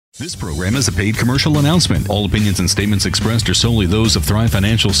This program is a paid commercial announcement. All opinions and statements expressed are solely those of Thrive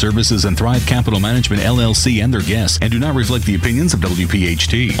Financial Services and Thrive Capital Management, LLC, and their guests, and do not reflect the opinions of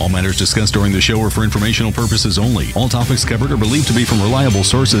WPHT. All matters discussed during the show are for informational purposes only. All topics covered are believed to be from reliable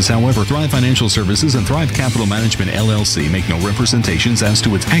sources. However, Thrive Financial Services and Thrive Capital Management, LLC, make no representations as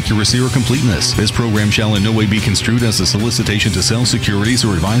to its accuracy or completeness. This program shall in no way be construed as a solicitation to sell securities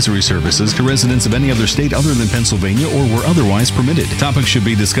or advisory services to residents of any other state other than Pennsylvania or where otherwise permitted. Topics should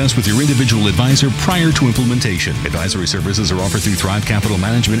be discussed with your individual advisor prior to implementation. Advisory services are offered through Thrive Capital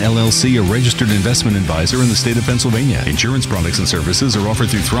Management, LLC, a registered investment advisor in the state of Pennsylvania. Insurance products and services are offered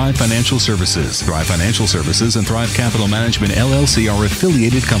through Thrive Financial Services. Thrive Financial Services and Thrive Capital Management, LLC, are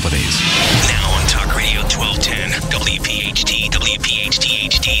affiliated companies. Now on Talk Radio 1210, WPHT,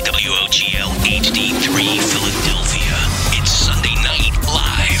 WPHT HD, WOGL HD3, Philadelphia. It's Sunday night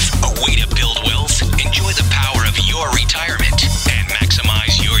live. A way to build wealth, enjoy the power of your retirement, and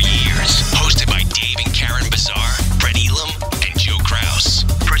maximize your years. Hosted by Dave and Karen Bazaar, Brett Elam, and Joe Kraus.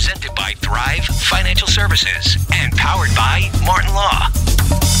 Presented by Thrive Financial Services and powered by Martin Law.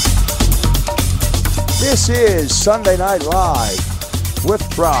 This is Sunday Night Live with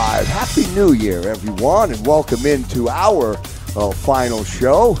Thrive. Happy New Year, everyone, and welcome into our final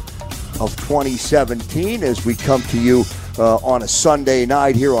show of 2017 as we come to you on a Sunday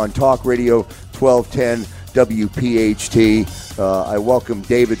night here on Talk Radio 1210 WPHT. I welcome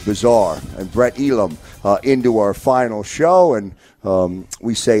David Bazaar and Brett Elam into our final show, and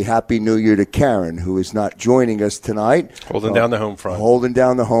we say Happy New Year to Karen, who is not joining us tonight. Holding down the home front. Holding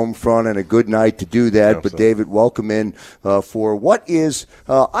down the home front, and a good night to do that. Yeah, but David, welcome in for what is,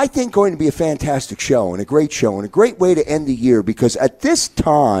 I think, going to be a fantastic show and a great show and a great way to end the year, because at this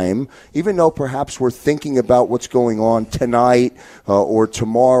time, even though perhaps we're thinking about what's going on tonight or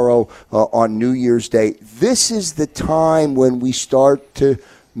tomorrow on New Year's Day, this is the time when we start to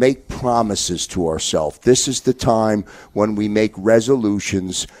make promises to ourselves. This is the time when we make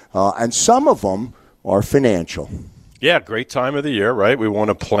resolutions, and some of them are financial. Yeah, great time of the year, right? We want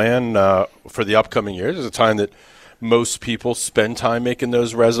to plan for the upcoming years. It's a time that most people spend time making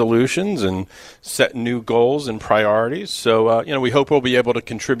those resolutions and set new goals and priorities. So, we hope we'll be able to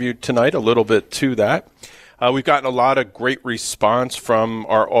contribute tonight a little bit to that. We've gotten a lot of great response from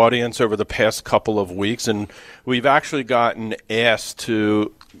our audience over the past couple of weeks, and we've actually gotten asked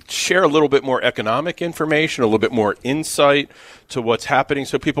to share a little bit more economic information, a little bit more insight to what's happening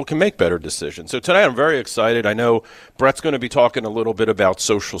so people can make better decisions. So tonight I'm very excited. I know Brett's going to be talking a little bit about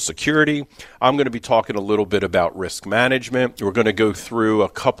Social Security. I'm going to be talking a little bit about risk management. We're going to go through a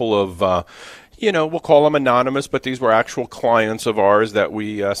couple of we'll call them anonymous, but these were actual clients of ours that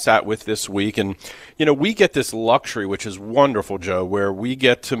we sat with this week. And, we get this luxury, which is wonderful, Joe, where we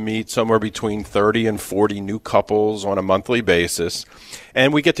get to meet somewhere between 30 and 40 new couples on a monthly basis.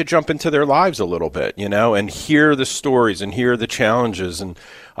 And we get to jump into their lives a little bit, and hear the stories and hear the challenges and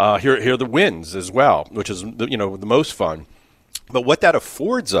hear the wins as well, which is, the most fun. But what that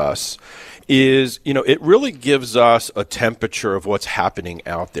affords us is, it really gives us a temperature of what's happening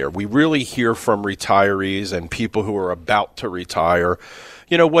out there. We really hear from retirees and people who are about to retire,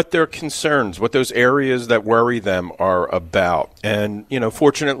 what their concerns, what those areas that worry them are about. And,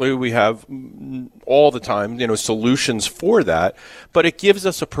 fortunately, we have all the time, solutions for that, but it gives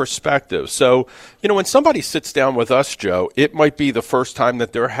us a perspective. So, when somebody sits down with us, Joe, it might be the first time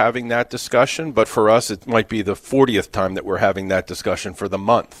that they're having that discussion, but for us, it might be the 40th time that we're having that discussion for the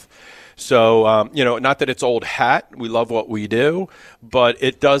month. So, not that it's old hat. We love what we do, but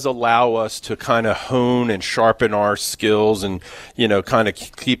it does allow us to kind of hone and sharpen our skills and, kind of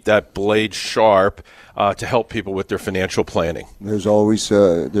keep that blade sharp to help people with their financial planning. There's always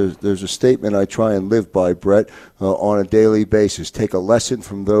there's a statement I try and live by, Brett, on a daily basis. Take a lesson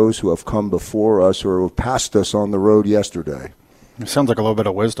from those who have come before us or who have passed us on the road yesterday. It sounds like a little bit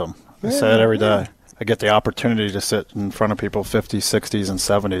of wisdom. I say it every day. I get the opportunity to sit in front of people 50s, 60s, and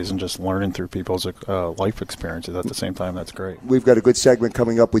 70s and just learning through people's life experiences at the same time. That's great. We've got a good segment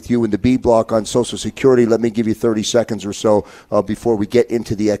coming up with you in the B block on Social Security. Let me give you 30 seconds or so before we get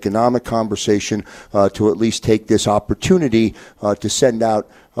into the economic conversation to at least take this opportunity to send out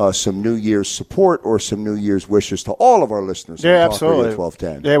some New Year's support or some New Year's wishes to all of our listeners. Yeah, absolutely.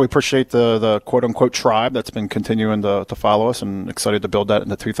 1210. Yeah, we appreciate the quote-unquote tribe that's been continuing to follow us, and excited to build that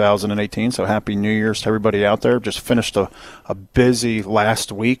into 2018. So happy New Year's to everybody out there. Just finished a busy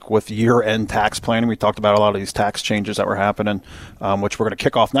last week with year-end tax planning. We talked about a lot of these tax changes that were happening, which we're going to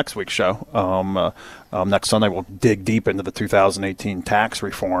kick off next week's show. Next Sunday, we'll dig deep into the 2018 tax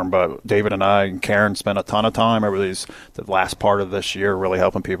reform. But David and I and Karen spent a ton of time over the last part of this year really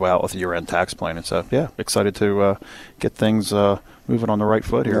helping helping people out with year-end tax planning. So, yeah, excited to get things moving on the right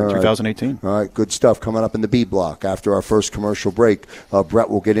foot here in 2018. All right, good stuff coming up in the B block after our first commercial break. Brett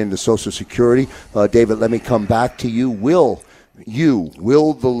will get into Social Security. David, let me come back to you. Will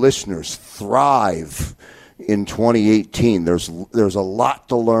the listeners thrive in 2018? There's a lot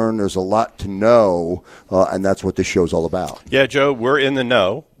to learn. There's a lot to know, and that's what this show's all about. Yeah, Joe, we're in the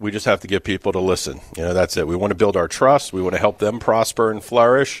know. We just have to get people to listen. That's it. We want to build our trust. We want to help them prosper and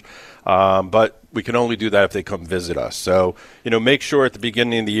flourish, but we can only do that if they come visit us. So, make sure at the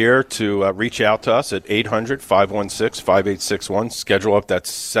beginning of the year to reach out to us at 800-516-5861. Schedule up that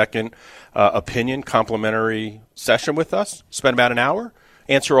second opinion complimentary session with us. Spend about an hour.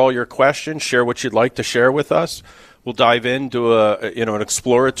 Answer all your questions, share what you'd like to share with us. We'll dive into an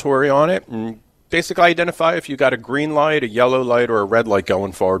exploratory on it and basically identify if you got a green light, a yellow light, or a red light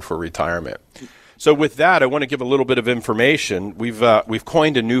going forward for retirement. So with that, I want to give a little bit of information. We've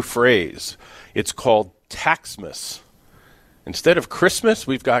coined a new phrase. It's called Taxmas. Instead of Christmas,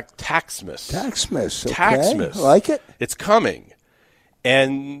 we've got Taxmas. Taxmas, okay. Taxmas. I like it. It's coming.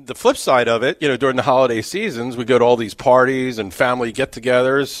 And the flip side of it, during the holiday seasons, we go to all these parties and family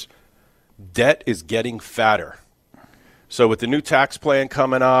get-togethers. Debt is getting fatter. So with the new tax plan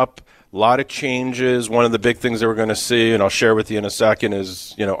coming up, a lot of changes. One of the big things that we're going to see, and I'll share with you in a second,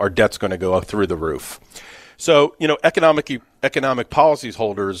 is, our debt's going to go up through the roof. So, economic policies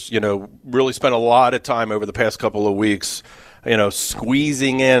holders, really spent a lot of time over the past couple of weeks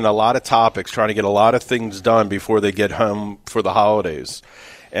squeezing in a lot of topics, trying to get a lot of things done before they get home for the holidays.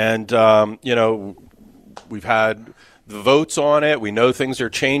 And, we've had the votes on it. We know things are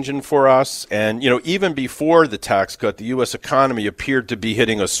changing for us. And, even before the tax cut, the U.S. economy appeared to be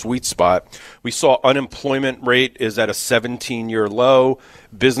hitting a sweet spot. We saw unemployment rate is at a 17-year low.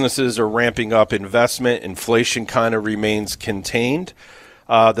 Businesses are ramping up investment. Inflation kind of remains contained.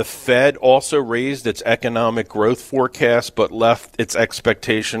 The Fed also raised its economic growth forecast, but left its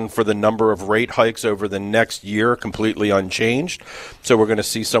expectation for the number of rate hikes over the next year completely unchanged. So we're going to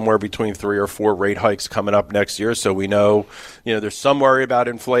see somewhere between 3 or 4 rate hikes coming up next year. So we know, there's some worry about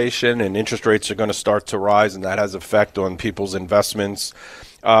inflation and interest rates are going to start to rise, and that has effect on people's investments.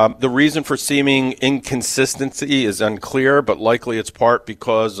 The reason for seeming inconsistency is unclear, but likely it's part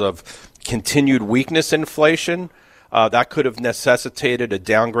because of continued weakness in inflation. That could have necessitated a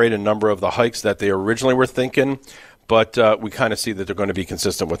downgrade in number of the hikes that they originally were thinking, but we kind of see that they're going to be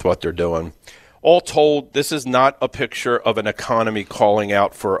consistent with what they're doing. All told, this is not a picture of an economy calling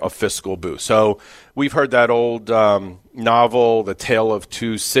out for a fiscal boost. So we've heard that old novel, The Tale of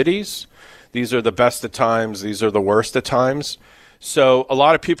Two Cities. These are the best of times. These are the worst of times. So a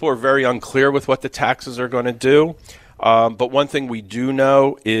lot of people are very unclear with what the taxes are going to do. But one thing we do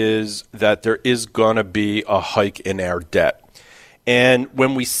know is that there is going to be a hike in our debt. And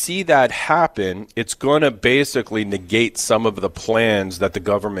when we see that happen, it's going to basically negate some of the plans that the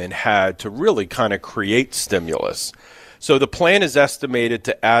government had to really kind of create stimulus. So the plan is estimated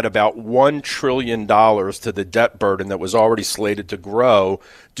to add about $1 trillion to the debt burden that was already slated to grow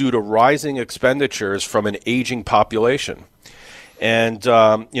due to rising expenditures from an aging population. And,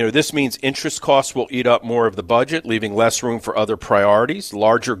 this means interest costs will eat up more of the budget, leaving less room for other priorities.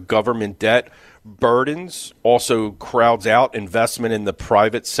 Larger government debt burdens also crowds out investment in the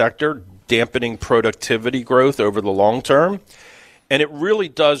private sector, dampening productivity growth over the long term. And it really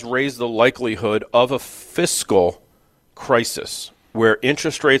does raise the likelihood of a fiscal crisis where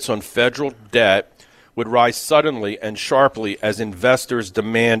interest rates on federal debt would rise suddenly and sharply as investors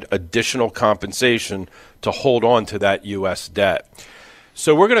demand additional compensation to hold on to that U.S. debt.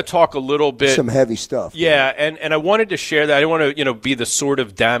 So we're going to talk a little bit. Some heavy stuff. Yeah, and I wanted to share that. I don't want to, be the sword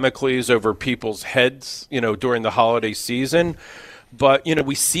of Damocles over people's heads, during the holiday season. But,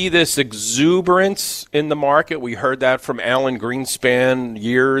 we see this exuberance in the market. We heard that from Alan Greenspan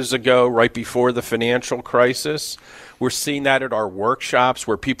years ago, right before the financial crisis. We're seeing that at our workshops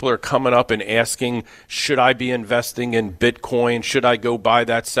where people are coming up and asking, should I be investing in Bitcoin? Should I go buy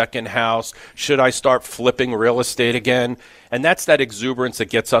that second house? Should I start flipping real estate again? And that's that exuberance that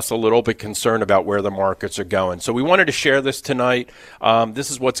gets us a little bit concerned about where the markets are going. So we wanted to share this tonight.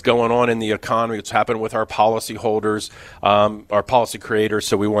 This is what's going on in the economy. It's happened with our policy holders, our policy creators.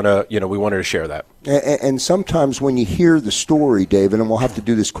 So we wanted to share that. And sometimes when you hear the story, David, and we'll have to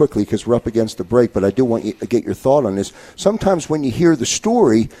do this quickly because we're up against the break, but I do want you to get your thought on this. Sometimes when you hear the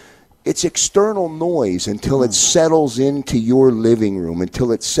story, it's external noise until it settles into your living room,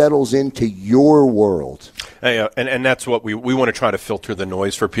 until it settles into your world. And that's what we want to try to filter the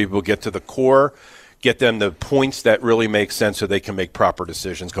noise for people, get to the core, get them the points that really make sense so they can make proper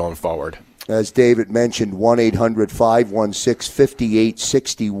decisions going forward. As David mentioned,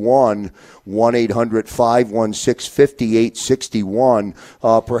 1-800-516-5861,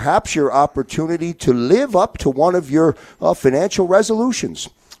 1-800-516-5861. Perhaps your opportunity to live up to one of your financial resolutions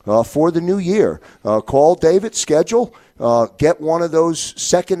for the new year. Call David, schedule, get one of those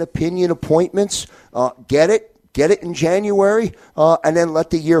second opinion appointments, get it in January, and then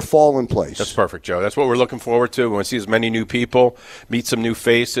let the year fall in place. That's perfect, Joe. That's what we're looking forward to. We want to see as many new people, meet some new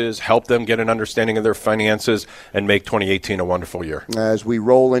faces, help them get an understanding of their finances, and make 2018 a wonderful year. As we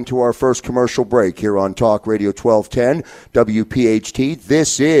roll into our first commercial break here on Talk Radio 1210 WPHT,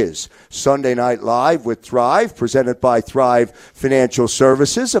 this is Sunday Night Live with Thrive, presented by Thrive Financial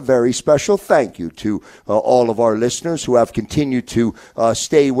Services. A very special thank you to all of our listeners who have continued to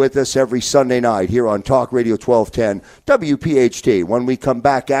stay with us every Sunday night here on Talk Radio 1210 WPHT. When we come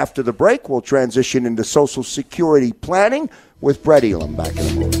back after the break, we'll transition into Social Security planning with Brett Elam back in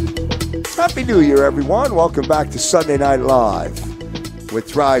a moment. Happy New Year, everyone. Welcome back to Sunday Night Live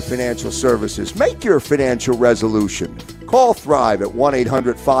with Thrive Financial Services. Make your financial resolution. Call Thrive at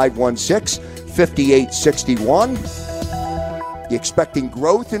 1-800-516-5861. You expecting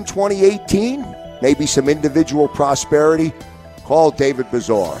growth in 2018? Maybe some individual prosperity? Call David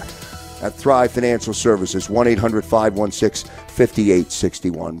Bazaar at Thrive Financial Services,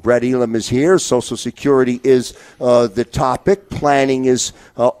 1-800-516-5861. Brett Elam is here. Social Security is the topic. Planning is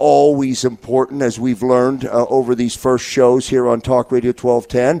always important, as we've learned over these first shows here on Talk Radio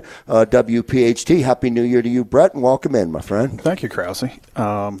 1210, WPHT. Happy New Year to you, Brett, and welcome in, my friend. Thank you, Krause.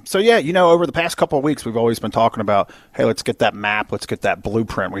 Over the past couple of weeks, we've always been talking about, hey, let's get that map, let's get that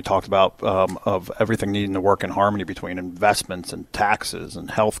blueprint we talked about of everything needing to work in harmony between investments and taxes and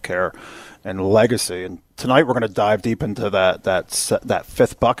healthcare and legacy. And tonight we're going to dive deep into that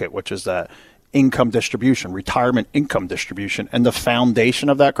fifth bucket, which is that income distribution, retirement income distribution, and the foundation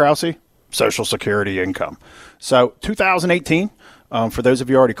of that, Krause, Social Security income. So 2018, for those of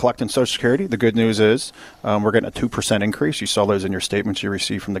you already collecting Social Security, the good news is we're getting a 2% increase. You saw those in your statements you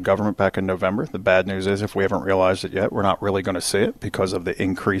received from the government back in November. The bad news is, if we haven't realized it yet, we're not really going to see it because of the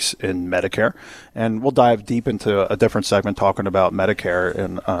increase in Medicare. And we'll dive deep into a different segment talking about Medicare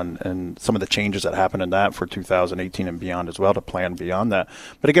and some of the changes that happen in that for 2018 and beyond as well, to plan beyond that.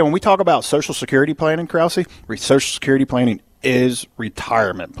 But again, when we talk about Social Security planning, Krause, Social Security planning is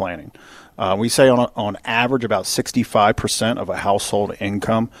retirement planning. We say on average about 65% of a household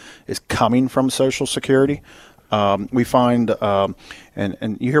income is coming from Social Security. We find,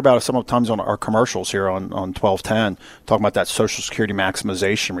 and you hear about it sometimes on our commercials here on 1210, talking about that Social Security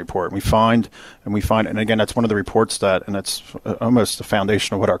maximization report. We find, and again, that's one of the reports that, and it's almost the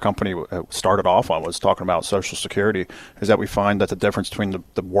foundation of what our company started off on, was talking about Social Security, is that we find that the difference between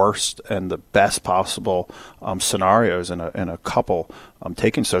the worst and the best possible scenarios in a couple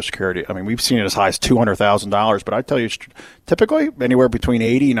taking Social Security. I mean, we've seen it as high as $200,000, but I tell you, typically anywhere between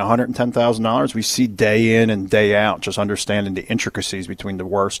 $80,000 and $110,000, we see day in and day out, just understanding the intricacies between the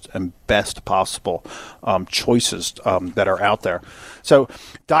worst and best possible choices that are out there. So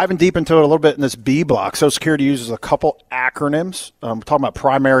diving deep into it a little bit in this B block, Social Security uses a couple acronyms. We're talking about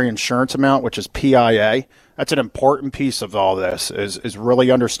primary insurance amount, which is PIA. That's an important piece of all this, is really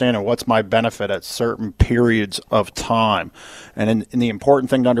understanding what's my benefit at certain periods of time. And the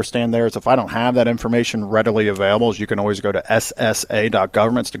important thing to understand there is, if I don't have that information readily available, is you can always go to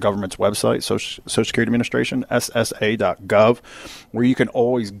ssa.gov. It's the government's website, Social Security Administration, ssa.gov, where you can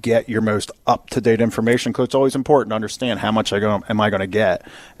always get your most up-to-date information, because it's always important to understand how much am I going to get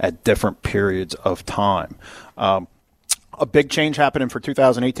at different periods of time. A big change happening for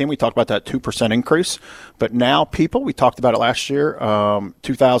 2018. We talked about that 2% increase. But now we talked about it last year,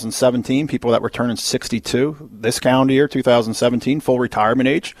 2017, people that were turning 62. This calendar year, 2017, full retirement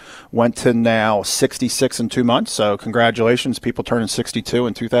age, went to now 66 in 2 months. So congratulations, people turning 62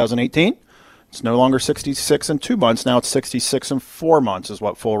 in 2018. It's no longer 66 in 2 months. Now it's 66 in 4 months is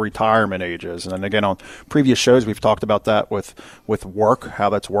what full retirement age is. And then again, on previous shows, we've talked about that with work, how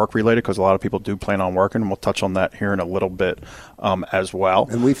that's work related, because a lot of people do plan on working. And we'll touch on that here in a little bit as well.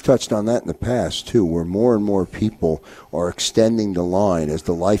 And we've touched on that in the past, too, where more and more people are extending the line as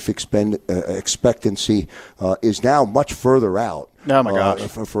the life expectancy is now much further out. Oh, my gosh.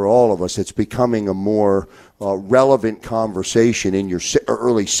 For all of us, it's becoming a more relevant conversation in your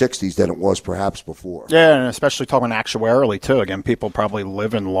early 60s than it was perhaps before. Yeah, and especially talking actuarially, too. Again, people probably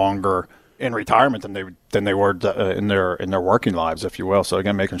living longer in retirement than they were in their working lives, if you will. So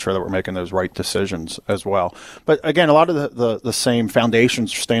again, making sure that we're making those right decisions as well. But again, a lot of the same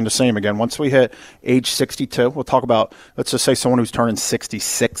foundations are staying the same. Again, once we hit age 62, we'll talk about, let's just say someone who's turning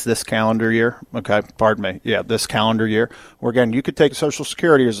 66 this calendar year. Okay, pardon me. Yeah, this calendar year. Where again, you could take Social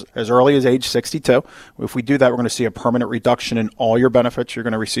Security as early as age 62. If we do that, we're going to see a permanent reduction in all your benefits you're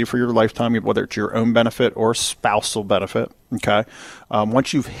going to receive for your lifetime, whether it's your own benefit or spousal benefit. Okay.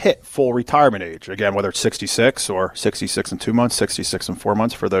 Once you've hit full retirement age, again, whether it's 66 or 66 and 2 months, 66 and 4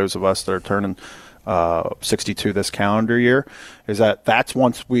 months for those of us that are turning 62 this calendar year, that's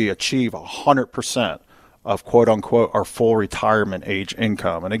once we achieve 100% of quote unquote our full retirement age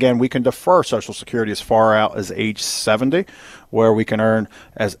income. And again, we can defer Social Security as far out as age 70, where we can earn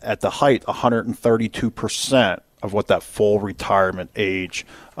at the height 132% of what that full retirement age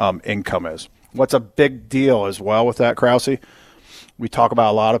income is. What's a big deal as well with that, Krause? We talk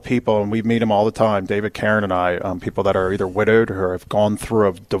about a lot of people, and we meet them all the time, David, Karen, and I, people that are either widowed or have gone through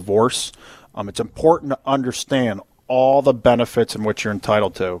a divorce. It's important to understand all the benefits in which you're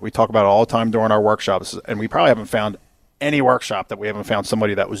entitled to. We talk about it all the time during our workshops, and we probably haven't found any workshop that we haven't found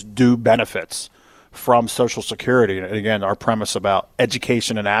somebody that was due benefits from Social Security. And again, our premise about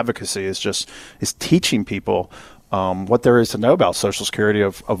education and advocacy is teaching people what there is to know about Social Security,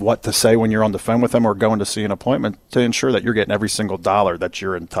 of what to say when you're on the phone with them or going to see an appointment, to ensure that you're getting every single dollar that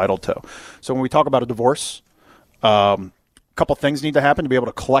you're entitled to. So when we talk about a divorce, a couple things need to happen to be able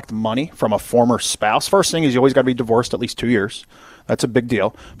to collect money from a former spouse. First thing is you always got to be divorced at least 2 years. That's a big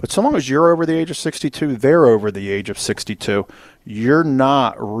deal. But so long as you're over the age of 62, they're over the age of 62, you're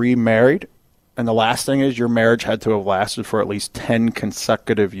not remarried. And the last thing is your marriage had to have lasted for at least 10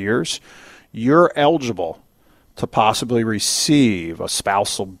 consecutive years. You're eligible to possibly receive a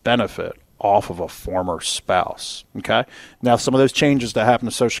spousal benefit off of a former spouse. Okay. Now, some of those changes that happen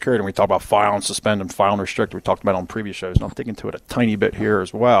to Social Security, and we talk about file and suspend and file and restrict, we talked about on previous shows, and I'll dig into it a tiny bit here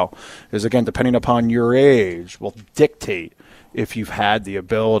as well, is again, depending upon your age, will dictate if you've had the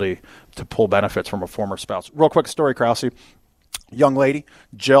ability to pull benefits from a former spouse. Real quick story, Krause. Young lady,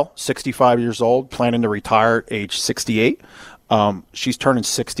 Jill, 65 years old, planning to retire at age 68. She's turning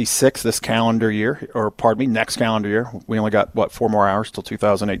 66 this calendar year, next calendar year. We only got, 4 more hours till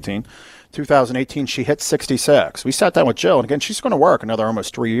 2018. 2018, she hit 66. We sat down with Jill, and again, she's going to work another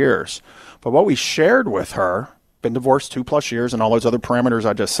almost 3 years. But what we shared with her, been divorced 2+ years and all those other parameters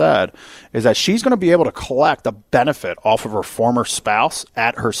I just said, is that she's going to be able to collect a benefit off of her former spouse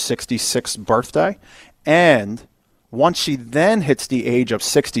at her 66th birthday. And once she then hits the age of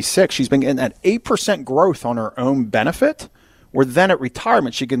 66, she's been getting that 8% growth on her own benefit, where then at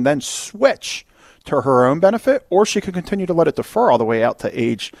retirement, she can then switch to her own benefit, or she can continue to let it defer all the way out to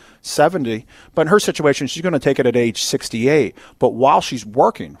age 70. But in her situation, she's going to take it at age 68. But while she's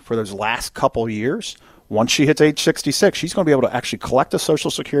working for those last couple years, once she hits age 66, she's going to be able to actually collect a Social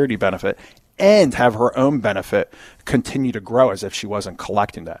Security benefit and have her own benefit continue to grow as if she wasn't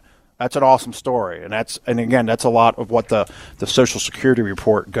collecting that. That's an awesome story. And again, that's a lot of what the Social Security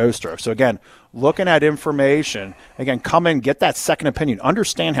report goes through. So again, looking at information, again, come in, get that second opinion,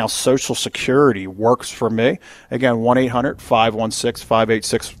 understand how Social Security works for me. Again,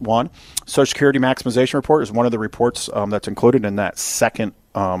 1-800-516-5861. Social Security Maximization Report is one of the reports that's included in that second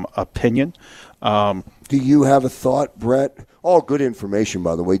opinion. Do you have a thought, Brett? All good information,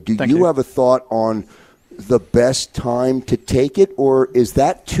 by the way. Do you have a thought on the best time to take it, or is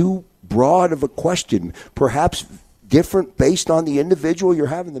that too broad of a question? Perhaps different based on the individual you're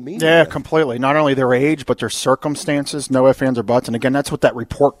having the meeting with? Completely. Not only their age, but their circumstances, no ifs, ands, or buts. And again, that's what that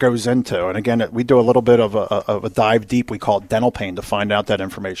report goes into. And again, we do a little bit of a dive deep. We call it dental pain to find out that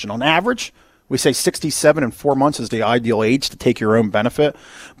information. On average, we say 67 and 4 months is the ideal age to take your own benefit.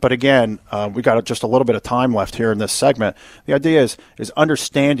 But again, we got just a little bit of time left here in this segment. The idea is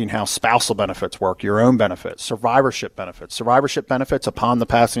understanding how spousal benefits work, your own benefits, survivorship benefits. Survivorship benefits upon the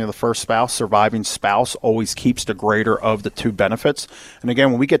passing of the first spouse, surviving spouse always keeps the greater of the two benefits. And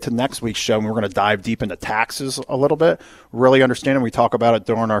again, when we get to next week's show, and we're going to dive deep into taxes a little bit, really understanding, we talk about it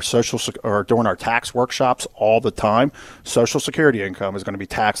during our during our tax workshops all the time. Social Security income is going to be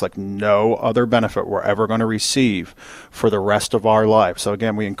taxed like no other benefit we're ever going to receive for the rest of our life. So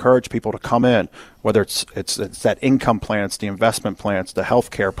again, we encourage people to come in, whether it's that income plan, it's the investment plan, it's the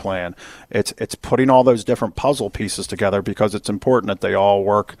healthcare plan. It's putting all those different puzzle pieces together, because it's important that they all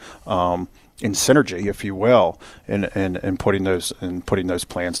work in synergy, if you will, in putting those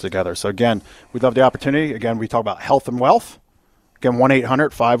plans together. So again, we'd love the opportunity. Again, we talk about health and wealth. Again,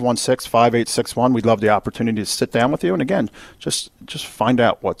 1-800-516-5861. We'd love the opportunity to sit down with you. And again, just find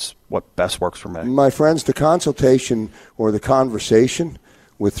out what best works for me. My friends, the consultation or the conversation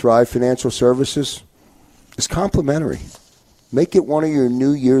with Thrive Financial Services is complimentary. Make it one of your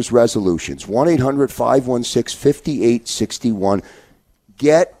New Year's resolutions. 1-800-516-5861.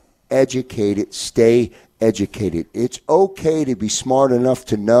 Get educated. Stay educated. It's okay to be smart enough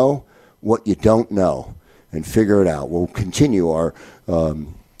to know what you don't know and figure it out. We'll continue our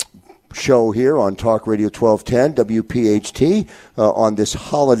show here on Talk Radio 1210 WPHT on this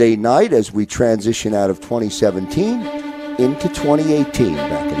holiday night as we transition out of 2017 into 2018.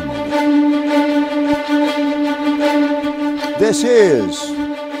 Back in a moment. This is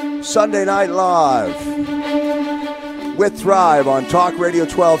Sunday Night Live with Thrive on Talk Radio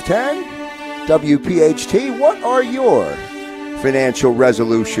 1210 WPHT. What are your financial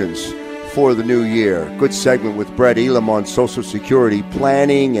resolutions for the new year? Good segment with Brett Elam on Social Security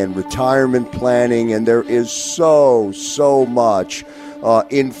planning and retirement planning, and there is so much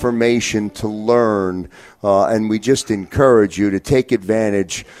information to learn, and we just encourage you to take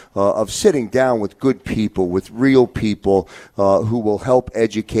advantage of sitting down with good people, with real people who will help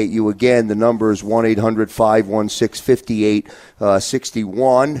educate you. Again, the number is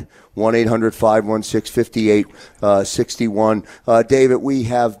 1-800-516-5861. 1-800-516-5861. David, we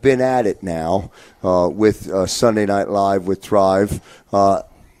have been at it now with Sunday Night Live with Thrive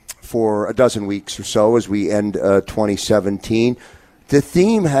for a dozen weeks or so as we end 2017. The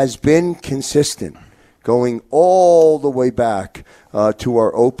theme has been consistent, going all the way back to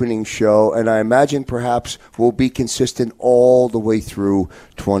our opening show, and I imagine perhaps will be consistent all the way through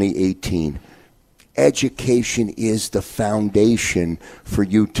 2018. Education is the foundation for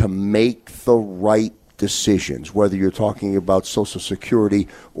you to make the right decisions, whether you're talking about Social Security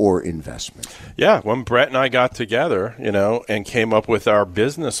or investment. Yeah, when Brett and I got together, and came up with our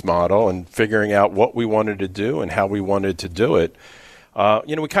business model and figuring out what we wanted to do and how we wanted to do it,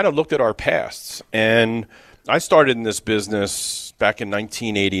 we kind of looked at our pasts. And I started in this business back in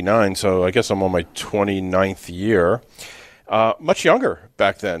 1989, so I guess I'm on my 29th year. Much younger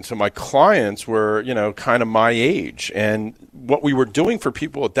back then. So my clients were, kind of my age. And what we were doing for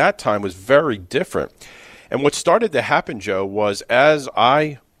people at that time was very different. And what started to happen, Joe, was as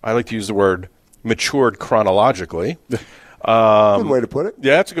I like to use the word matured chronologically. Good way to put it.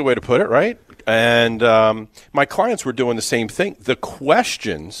 Yeah, that's a good way to put it, right? And my clients were doing the same thing. The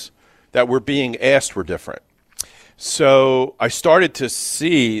questions that were being asked were different. So I started to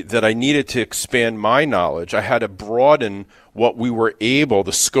see that I needed to expand my knowledge. I had to broaden what we were able,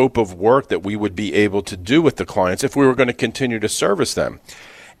 the scope of work that we would be able to do with the clients if we were going to continue to service them.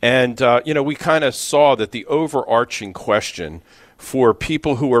 And, we kind of saw that the overarching question for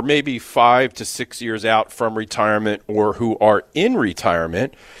people who are maybe 5 to 6 years out from retirement or who are in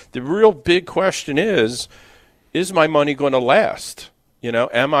retirement, the real big question is my money going to last?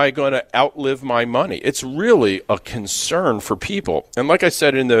 Am I going to outlive my money? It's really a concern for people. And like I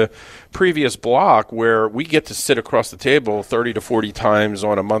said in the previous block, where we get to sit across the table 30 to 40 times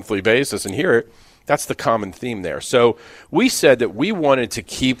on a monthly basis and hear it, that's the common theme there. So we said that we wanted to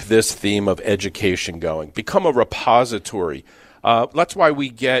keep this theme of education going, become a repository. That's why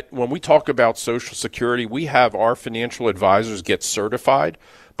when we talk about Social Security, we have our financial advisors get certified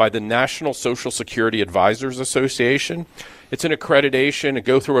by the National Social Security Advisors Association. It's an accreditation, and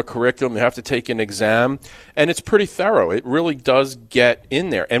go through a curriculum, you have to take an exam, and it's pretty thorough. It really does get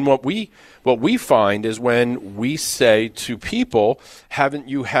in there. And what we find is when we say to people, haven't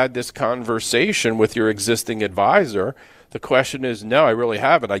you had this conversation with your existing advisor? The question is, no, I really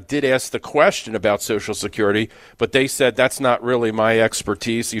haven't. I did ask the question about Social Security, but they said that's not really my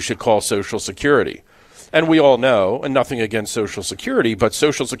expertise. You should call Social Security. And we all know, and nothing against Social Security, but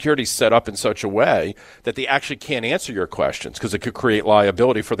Social Security is set up in such a way that they actually can't answer your questions because it could create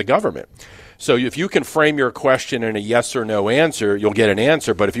liability for the government. So if you can frame your question in a yes or no answer, you'll get an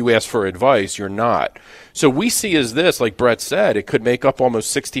answer. But if you ask for advice, you're not. So we see as this, like Brett said, it could make up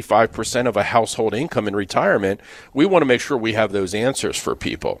almost 65% of a household income in retirement. We want to make sure we have those answers for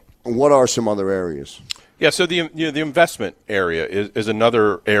people. What are some other areas? Yeah, so the investment area is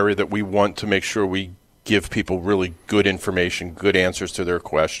another area that we want to make sure we give people really good information, good answers to their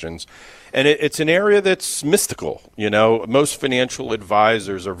questions. And it's an area that's mystical. Most financial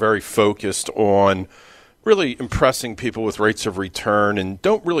advisors are very focused on really impressing people with rates of return and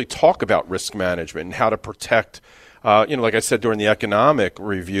don't really talk about risk management and how to protect. Like I said during the economic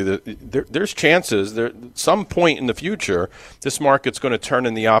review, that there's chances at some point in the future this market's going to turn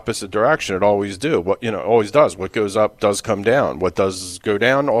in the opposite direction. It always always does. What goes up does come down. What does go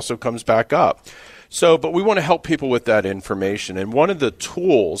down also comes back up. But we want to help people with that information. And one of the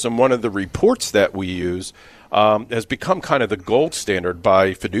tools and one of the reports that we use has become kind of the gold standard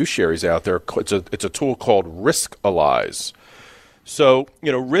by fiduciaries out there. It's a tool called Riskalyze. So,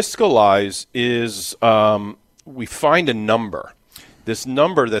 Riskalyze is we find a number. This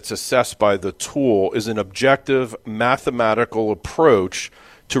number that's assessed by the tool is an objective mathematical approach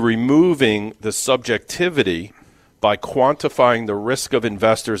to removing the subjectivity by quantifying the risk of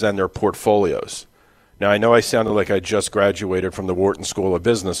investors and their portfolios. Now, I know I sounded like I just graduated from the Wharton School of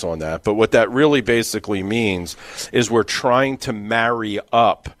Business on that, but what that really basically means is we're trying to marry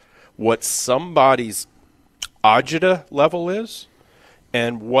up what somebody's agita level is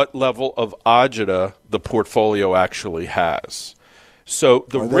and what level of agita the portfolio actually has. So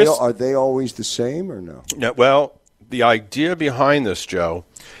are they always the same or no? No, well, the idea behind this, Joe,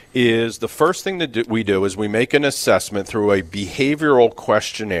 is the first thing that we do is we make an assessment through a behavioral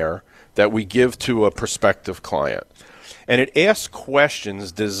questionnaire that we give to a prospective client. And it asks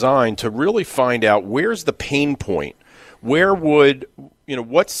questions designed to really find out where's the pain point. Where would,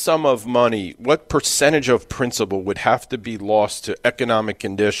 what sum of money, what percentage of principal would have to be lost to economic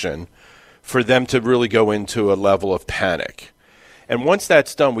condition for them to really go into a level of panic? And once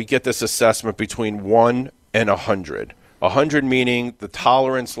that's done, we get this assessment between 1 and 100. 100 meaning the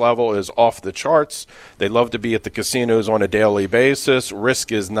tolerance level is off the charts. They love to be at the casinos on a daily basis.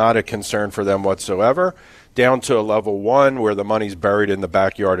 Risk is not a concern for them whatsoever. Down to a level 1 where the money's buried in the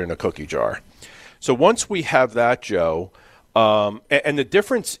backyard in a cookie jar. So once we have that, Joe, and the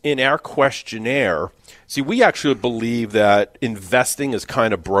difference in our questionnaire, see, we actually believe that investing is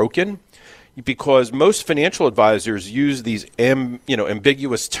kind of broken because most financial advisors use these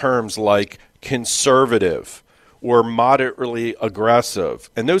ambiguous terms like conservative or moderately aggressive.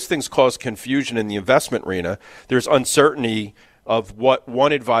 And those things cause confusion in the investment arena. There's uncertainty of what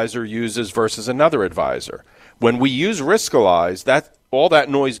one advisor uses versus another advisor. When we use Riskalyze, all that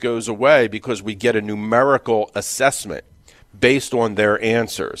noise goes away because we get a numerical assessment based on their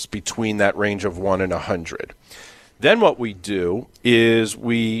answers between that range of 1 and 100. Then what we do is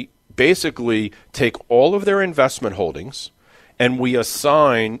we basically take all of their investment holdings and we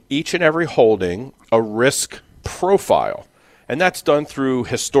assign each and every holding a risk profile. And that's done through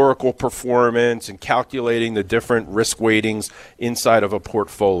historical performance and calculating the different risk weightings inside of a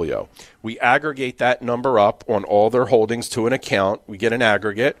portfolio. We aggregate that number up on all their holdings to an account. We get an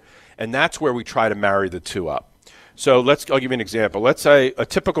aggregate, and that's where we try to marry the two up. So I'll give you an example. Let's say a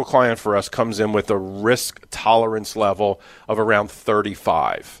typical client for us comes in with a risk tolerance level of around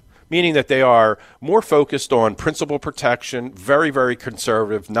 35, meaning that they are more focused on principal protection, very, very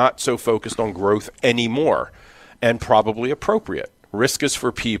conservative, not so focused on growth anymore, and probably appropriate. Risk is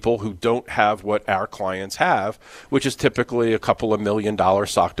for people who don't have what our clients have, which is typically a couple of $1 million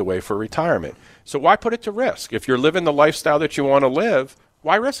socked away for retirement. So why put it to risk? If you're living the lifestyle that you want to live,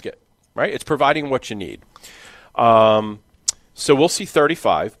 why risk it, right? It's providing what you need. So we'll see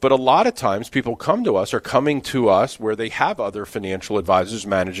 35, but a lot of times people coming to us where they have other financial advisors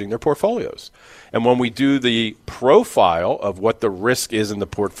managing their portfolios. And when we do the profile of what the risk is in the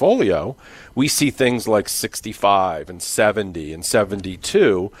portfolio, we see things like 65 and 70 and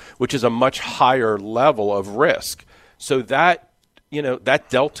 72, which is a much higher level of risk. So that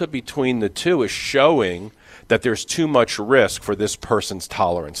delta between the two is showing that there's too much risk for this person's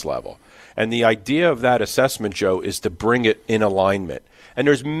tolerance level. And the idea of that assessment, Joe, is to bring it in alignment. And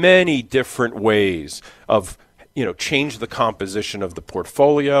there's many different ways of, change the composition of the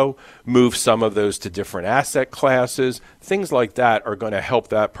portfolio, move some of those to different asset classes. Things like that are going to help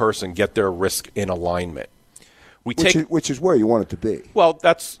that person get their risk in alignment. Which is where you want it to be. Well,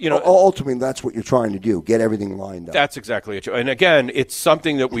 that's, ultimately, that's what you're trying to do, get everything lined up. That's exactly it. And again, it's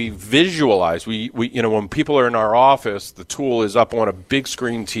something that we visualize. We when people are in our office, the tool is up on a big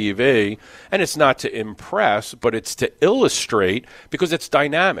screen TV, and it's not to impress, but it's to illustrate because it's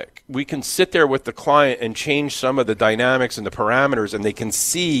dynamic. We can sit there with the client and change some of the dynamics and the parameters, and they can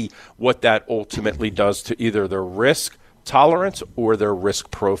see what that ultimately does to either their risk tolerance or their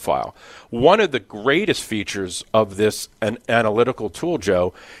risk profile. One of the greatest features of this analytical tool,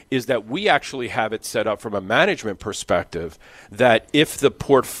 Joe, is that we actually have it set up from a management perspective that if the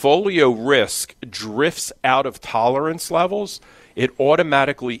portfolio risk drifts out of tolerance levels, it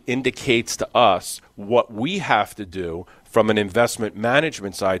automatically indicates to us what we have to do from an investment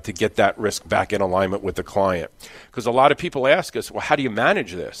management side to get that risk back in alignment with the client. Because a lot of people ask us, well, how do you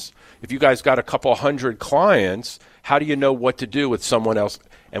manage this? If you guys got a couple hundred clients, how do you know what to do with someone else?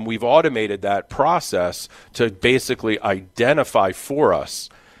 And we've automated that process to basically identify for us.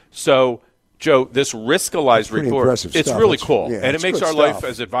 So, Joe, this Riskalyze report, it's really cool. And it makes our life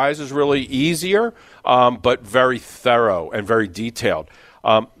as advisors really easier, but very thorough and very detailed.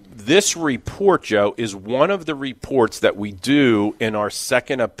 this report, Joe, is one of the reports that we do in our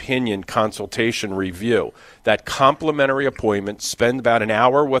second opinion consultation review. That complimentary appointment, spend about an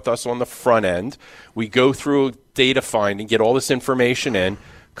hour with us on the front end. We go through data finding, get all this information in,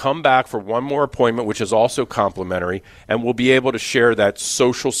 come back for one more appointment, which is also complimentary, and we'll be able to share that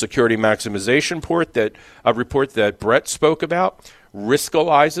Social Security maximization report that Brett spoke about.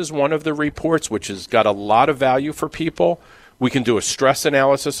 Riskalyze is one of the reports, which has got a lot of value for people. We can do a stress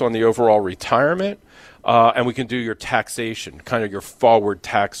analysis on the overall retirement, and we can do your taxation, kind of your forward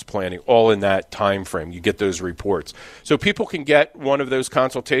tax planning, all in that time frame. You get those reports. So people can get one of those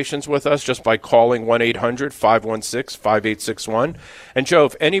consultations with us just by calling 1-800-516-5861. And Joe,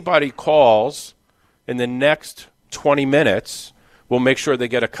 if anybody calls in the next 20 minutes, we'll make sure they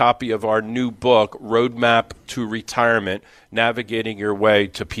get a copy of our new book, Roadmap to Retirement, Navigating Your Way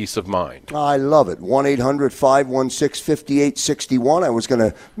to Peace of Mind. I love it. 1-800-516-5861. I was going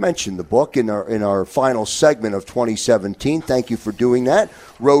to mention the book in our final segment of 2017. Thank you for doing that.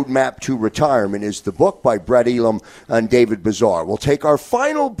 Roadmap to Retirement is the book by Brett Elam and David Bazaar. We'll take our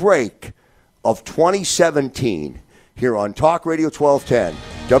final break of 2017 here on Talk Radio 1210,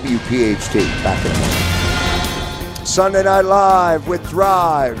 WPHT. Back in a moment. Sunday Night Live with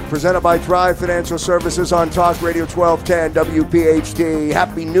Thrive, presented by Thrive Financial Services on Talk Radio 1210 WPHT.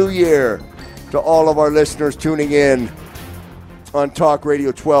 Happy New Year to all of our listeners tuning in on Talk Radio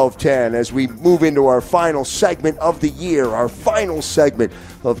 1210 as we move into our final segment of the year, our final segment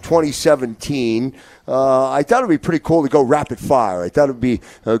of 2017. I thought it would be pretty cool to go rapid fire. I thought it would be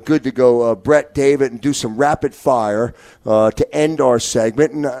good to go Brett, David, and do some rapid fire to end our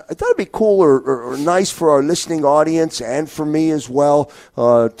segment. And I thought it would be cool or nice for our listening audience and for me as well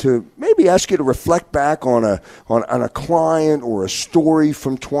to maybe ask you to reflect back on a client or a story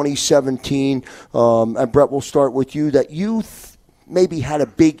from 2017. And Brett, we'll start with you that you maybe had a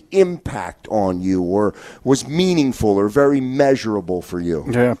big impact on you or was meaningful or very measurable for you.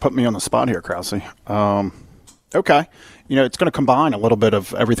 Yeah, put me on the spot here, Krause. Okay. It's going to combine a little bit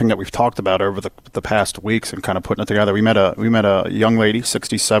of everything that we've talked about over the past weeks and kind of putting it together. We met a young lady,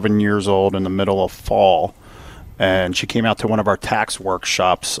 67 years old, in the middle of fall, and she came out to one of our tax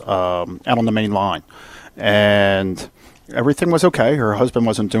workshops out on the main line. And everything was okay. Her husband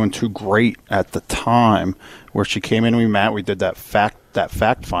wasn't doing too great at the time. Where she came in, we met, we did that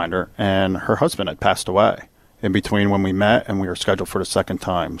fact finder, and her husband had passed away in between when we met and we were scheduled for the second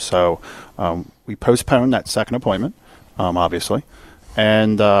time. So we postponed that second appointment, obviously,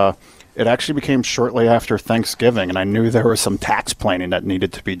 and it actually became shortly after Thanksgiving, and I knew there was some tax planning that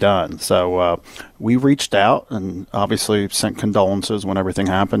needed to be done. So we reached out and obviously sent condolences when everything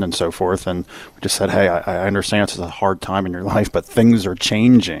happened and so forth. And we just said, hey, I understand this is a hard time in your life, but things are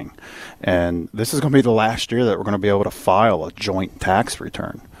changing. And this is going to be the last year that we're going to be able to file a joint tax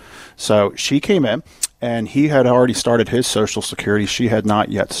return. So she came in, and he had already started his Social Security. She had not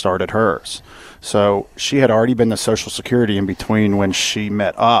yet started hers. So she had already been to Social Security in between when she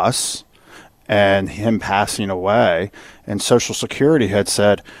met us and him passing away. And Social Security had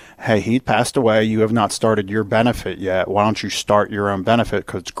said, hey, he passed away. You have not started your benefit yet. Why don't you start your own benefit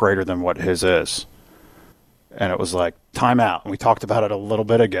because it's greater than what his is? And it was like, time out. And we talked about it a little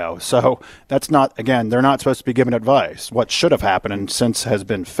bit ago. So that's not, again, they're not supposed to be giving advice. What should have happened and since has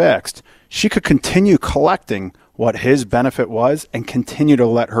been fixed, she could continue collecting what his benefit was and continue to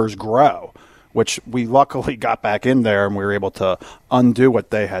let hers grow, which we luckily got back in there and we were able to undo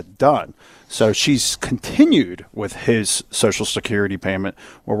what they had done. So she's continued with his Social Security payment,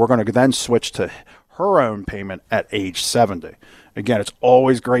 where we're going to then switch to her own payment at age 70. Again, it's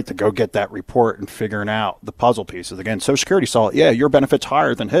always great to go get that report and figuring out the puzzle pieces. Again, Social Security saw it. Yeah, your benefit's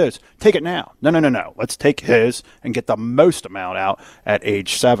higher than his. Take it now. No. Let's take his and get the most amount out at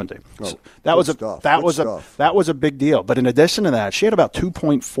age 70. Oh, so that was a big deal. But in addition to that, she had about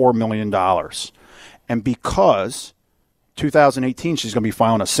 $2.4 million. And because 2018, she's going to be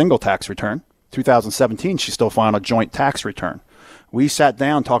filing a single tax return. 2017, she's still filing a joint tax return. We sat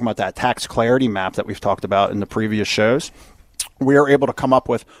down talking about that tax clarity map that we've talked about in the previous shows. We are able to come up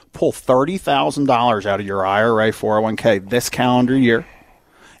with pull $30,000 out of your IRA 401k this calendar year.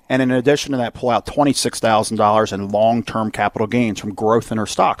 And in addition to that, pull out $26,000 in long-term capital gains from growth in her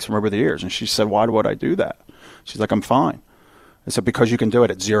stocks from over the years. And she said, why would I do that? She's like, I'm fine. I said, because you can do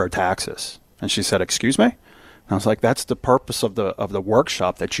it at zero taxes. And she said, excuse me? And I was like, that's the purpose of the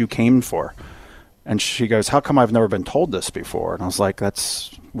workshop that you came for. And she goes, how come I've never been told this before? And I was like,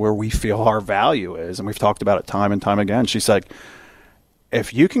 that's where we feel our value is. And we've talked about it time and time again. She's like,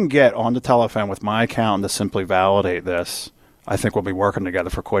 if you can get on the telephone with my accountant to simply validate this, I think we'll be working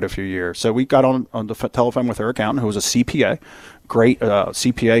together for quite a few years. So we got on the telephone with her accountant, who was a CPA, great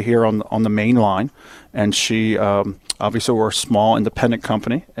CPA here on the main line. And she, obviously we're a small independent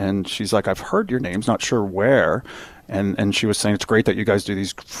company. And she's like, I've heard your names, not sure where. And she was saying, it's great that you guys do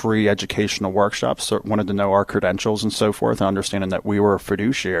these free educational workshops. So wanted to know our credentials and so forth, and understanding that we were a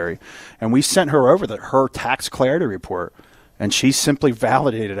fiduciary. And we sent her over her tax clarity report. And she simply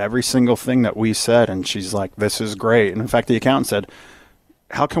validated every single thing that we said. And she's like, this is great. And in fact, the accountant said,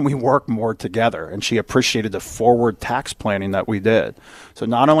 how can we work more together? And she appreciated the forward tax planning that we did. So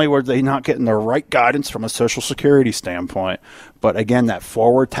not only were they not getting the right guidance from a Social Security standpoint, but again, that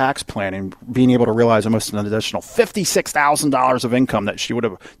forward tax planning, being able to realize almost an additional $56,000 of income that she would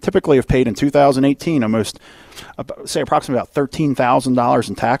have typically have paid in 2018, almost, say approximately about $13,000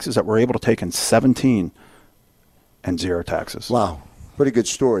 in taxes that we're able to take in 17 and zero taxes. Wow. Pretty good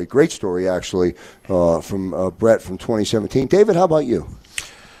story. Great story, actually, from Brett from 2017. David, how about you?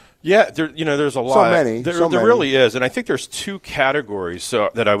 Yeah, there's a lot. So many. Really is, and I think there's two categories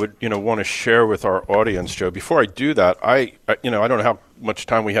that I would, want to share with our audience, Joe. Before I do that, I don't know how much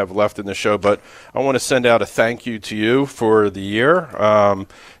time we have left in the show, but I want to send out a thank you to you for the year.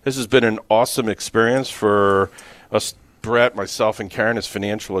 This has been an awesome experience for us, Brett, myself, and Karen as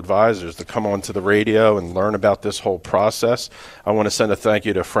financial advisors to come onto the radio and learn about this whole process. I want to send a thank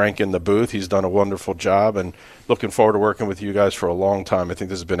you to Frank in the booth. He's done a wonderful job, and looking forward to working with you guys for a long time. I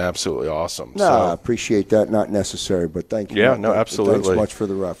think this has been absolutely awesome. No, I appreciate that. Not necessary, but thank you. Yeah, no, absolutely. Thanks much for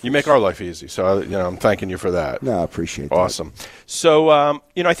the reference. You make our life easy, so I'm thanking you for that. No, I appreciate that. Awesome. So,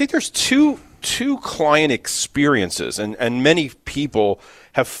 I think there's two client experiences, and many people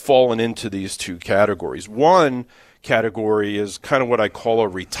have fallen into these two categories. One category is kind of what I call a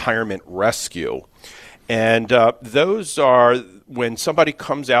retirement rescue. And those are when somebody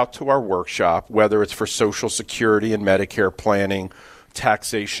comes out to our workshop, whether it's for Social Security and Medicare planning,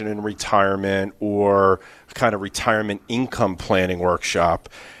 taxation and retirement, or kind of retirement income planning workshop,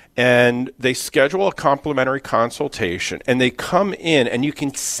 and they schedule a complimentary consultation, and they come in, and you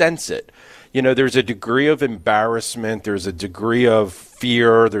can sense it. There's a degree of embarrassment, there's a degree of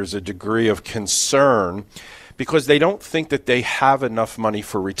fear, there's a degree of concern, because they don't think that they have enough money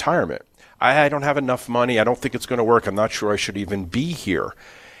for retirement. I don't have enough money. I don't think it's going to work. I'm not sure I should even be here.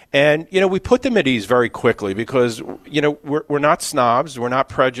 And, we put them at ease very quickly because, we're not snobs. We're not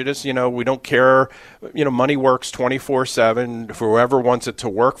prejudiced. We don't care. Money works 24/7 for whoever wants it to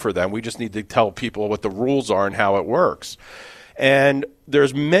work for them. We just need to tell people what the rules are and how it works. And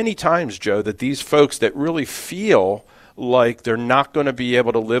there's many times, Joe, that these folks that really feel like they're not going to be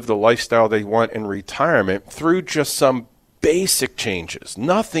able to live the lifestyle they want in retirement through just some basic changes,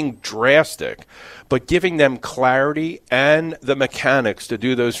 nothing drastic, but giving them clarity and the mechanics to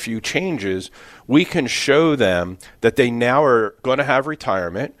do those few changes, we can show them that they now are going to have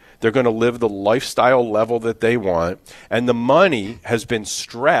retirement. They're going to live the lifestyle level that they want, and the money has been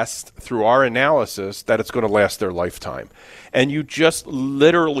stressed through our analysis that it's going to last their lifetime. And you just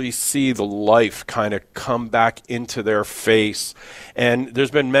literally see the life kind of come back into their face. And there's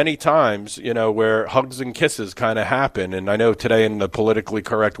been many times, where hugs and kisses kind of happen. And I know today in the politically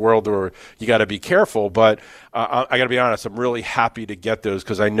correct world where you got to be careful, but I got to be honest, I'm really happy to get those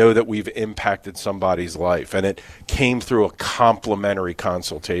because I know that we've impacted somebody's life. And it came through a complimentary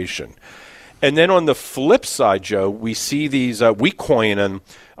consultation. And then on the flip side, Joe, we see these, we coin them,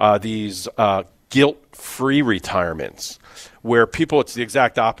 these guilt-free retirements, where people, it's the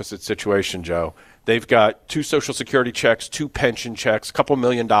exact opposite situation, Joe. They've got 2 Social Security checks, 2 pension checks, a couple $1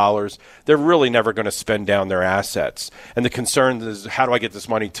 million. They're really never going to spend down their assets. And the concern is, how do I get this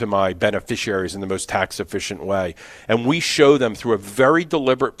money to my beneficiaries in the most tax-efficient way? And we show them through a very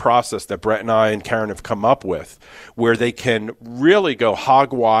deliberate process that Brett and I and Karen have come up with, where they can really go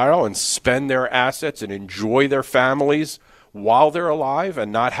hog wild and spend their assets and enjoy their families while they're alive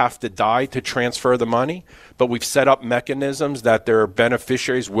and not have to die to transfer the money. But we've set up mechanisms that their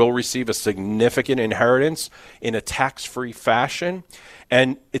beneficiaries will receive a significant inheritance in a tax-free fashion.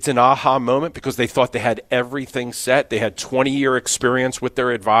 And it's an aha moment because they thought they had everything set. They had 20-year experience with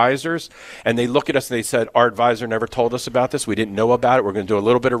their advisors. And they look at us and they said, our advisor never told us about this. We didn't know about it. We're going to do a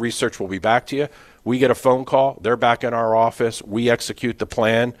little bit of research. We'll be back to you. We get a phone call. They're back in our office. We execute the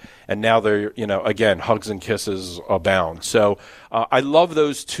plan. And now they're, again, hugs and kisses abound. So I love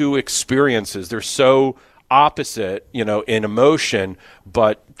those two experiences. They're so opposite, in emotion,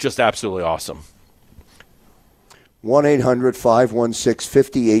 but just absolutely awesome.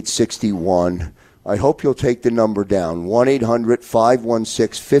 1-800-516-5861. I hope you'll take the number down.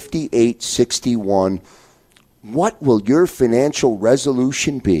 1-800-516-5861. What will your financial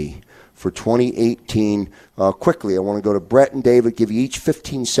resolution be for 2018. Quickly, I want to go to Brett and David, give you each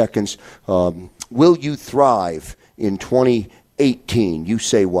 15 seconds. Will you thrive in 2018? You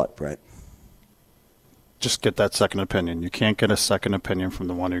say what, Brett? Just get that second opinion. You can't get a second opinion from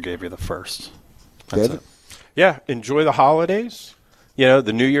the one who gave you the first. That's David? it. Yeah, enjoy the holidays. You know,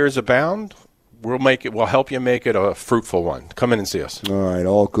 the New Year's abound. We'll help you make it a fruitful one. Come in and see us. All right,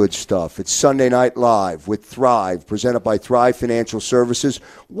 all good stuff. It's Sunday Night Live with Thrive, presented by Thrive Financial Services.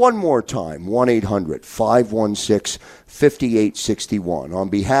 One more time, 1-800-516-5861. On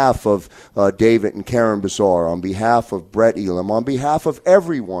behalf of David and Karen Bazaar, on behalf of Brett Elam, on behalf of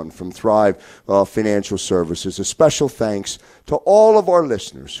everyone from Thrive Financial Services, a special thanks to all of our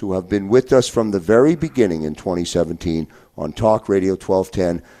listeners who have been with us from the very beginning in 2017 on Talk Radio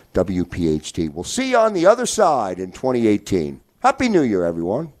 1210 WPHT. We'll see you on the other side in 2018. Happy New Year,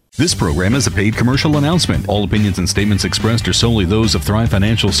 everyone. This program is a paid commercial announcement. All opinions and statements expressed are solely those of Thrive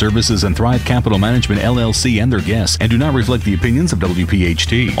Financial Services and Thrive Capital Management, LLC, and their guests, and do not reflect the opinions of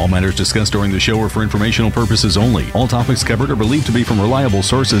WPHT. All matters discussed during the show are for informational purposes only. All topics covered are believed to be from reliable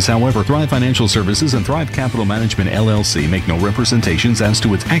sources. However, Thrive Financial Services and Thrive Capital Management, LLC, make no representations as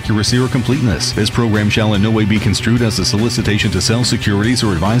to its accuracy or completeness. This program shall in no way be construed as a solicitation to sell securities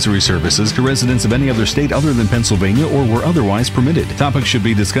or advisory services to residents of any other state other than Pennsylvania or where otherwise permitted. Topics should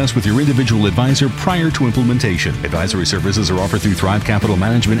be discussed with your individual advisor prior to implementation. Advisory services are offered through Thrive Capital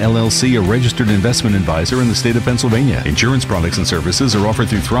Management, LLC, a registered investment advisor in the state of Pennsylvania. Insurance products and services are offered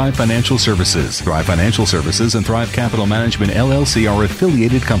through Thrive Financial Services. Thrive Financial Services and Thrive Capital Management, LLC are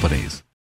affiliated companies.